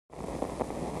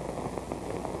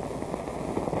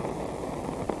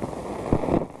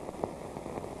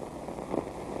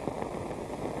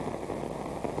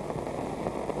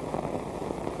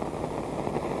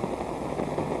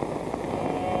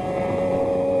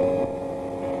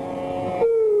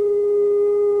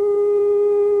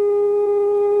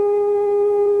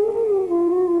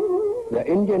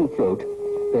Indian flute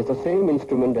is the same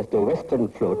instrument as the Western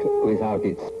flute without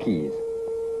its keys.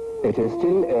 It is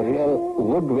still a real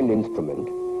woodwind instrument,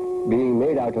 being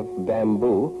made out of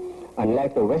bamboo,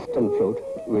 unlike the Western flute,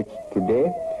 which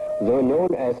today, though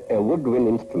known as a woodwind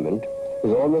instrument,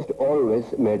 is almost always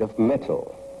made of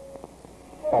metal.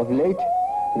 Of late,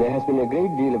 there has been a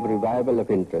great deal of revival of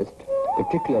interest,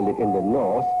 particularly in the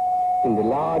north, in the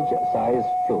large-sized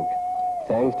flute,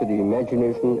 thanks to the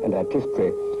imagination and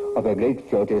artistry of a great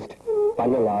flautist,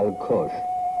 Pannalal Ghosh.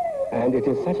 And it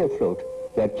is such a flute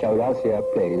that Chaurasia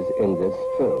plays in this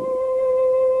film.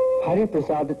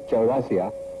 Hariprasad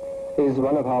Chaurasia is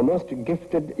one of our most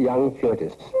gifted young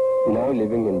flautists, now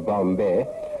living in Bombay,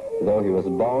 though he was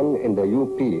born in the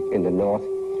UP in the north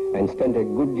and spent a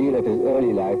good deal of his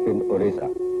early life in Orissa.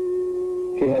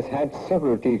 He has had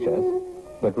several teachers,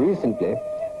 but recently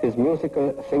his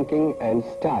musical thinking and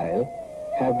style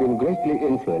have been greatly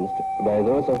influenced by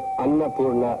those of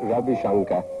Annapurna Ravi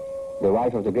Shankar, the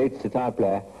wife of the great sitar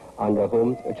player under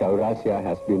whom Chaurasia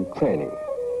has been training.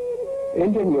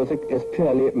 Indian music is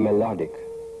purely melodic.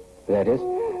 That is,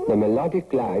 the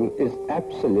melodic line is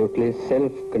absolutely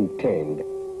self-contained.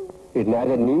 It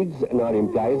neither needs nor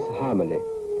implies harmony.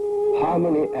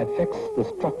 Harmony affects the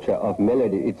structure of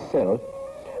melody itself,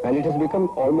 and it has become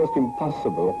almost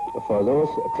impossible for those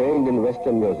trained in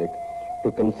Western music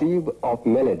to conceive of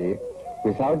melody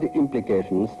without the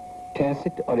implications,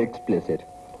 tacit or explicit,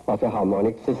 of a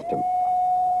harmonic system.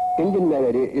 Indian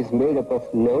melody is made up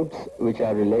of notes which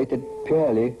are related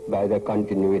purely by their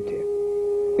continuity.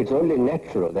 It's only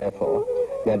natural, therefore,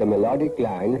 that the melodic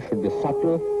line should be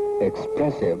subtle,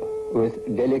 expressive,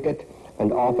 with delicate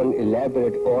and often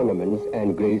elaborate ornaments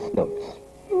and grace notes.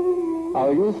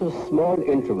 Our use of small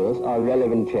intervals are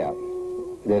relevant here.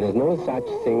 There is no such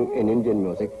thing in Indian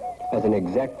music as an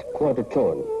exact quarter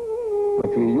tone, but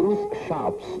we use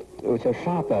sharps which are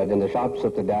sharper than the sharps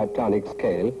of the diatonic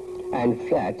scale and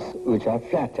flats which are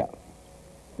flatter.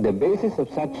 The basis of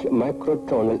such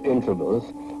microtonal intervals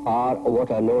are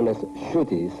what are known as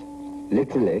shrutis,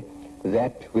 literally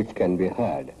that which can be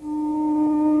heard.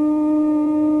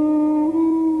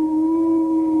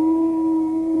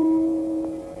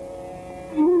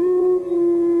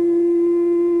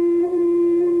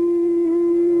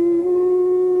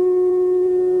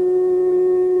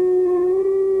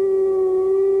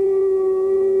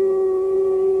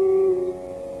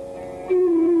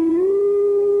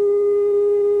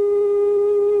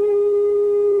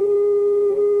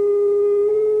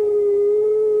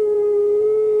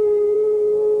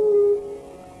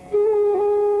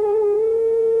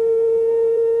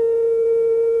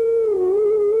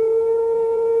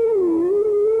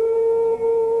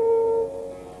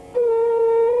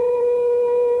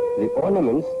 The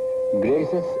ornaments,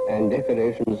 graces and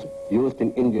decorations used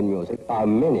in Indian music are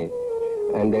many,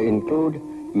 and they include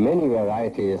many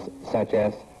varieties such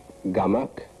as gamak,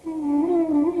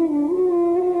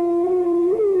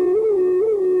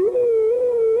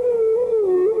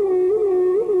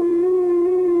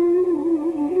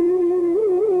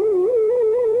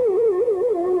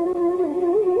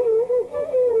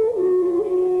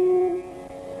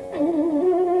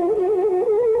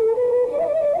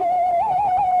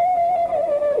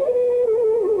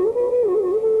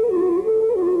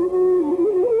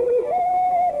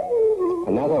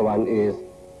 another one is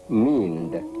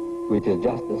meend, which is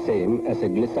just the same as a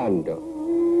glissando.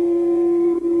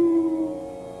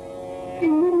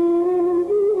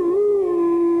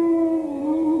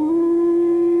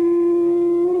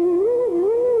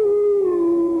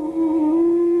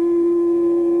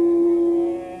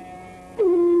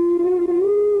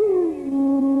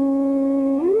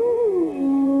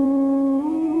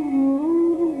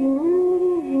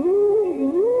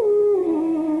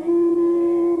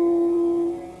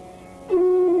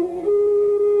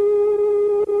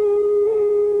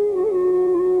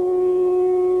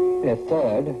 A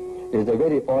third is the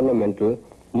very ornamental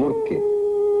murki.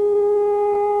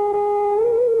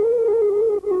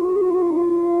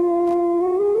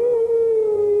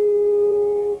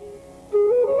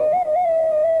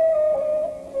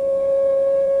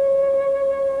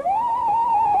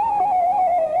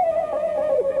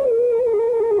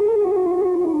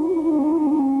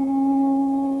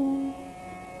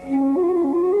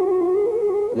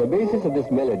 The basis of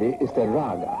this melody is the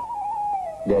raga.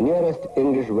 The nearest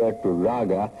English word to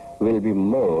raga will be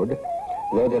mode,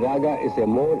 though the raga is a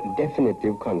more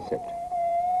definitive concept.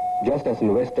 Just as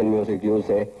in Western music you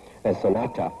say a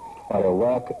sonata or a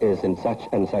work is in such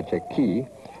and such a key,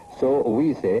 so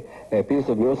we say a piece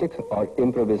of music or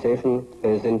improvisation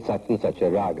is in such and such a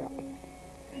raga.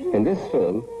 In this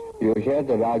film, you hear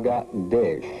the raga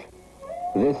Desh.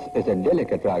 This is a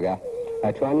delicate raga,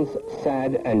 at once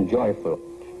sad and joyful,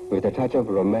 with a touch of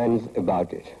romance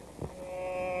about it.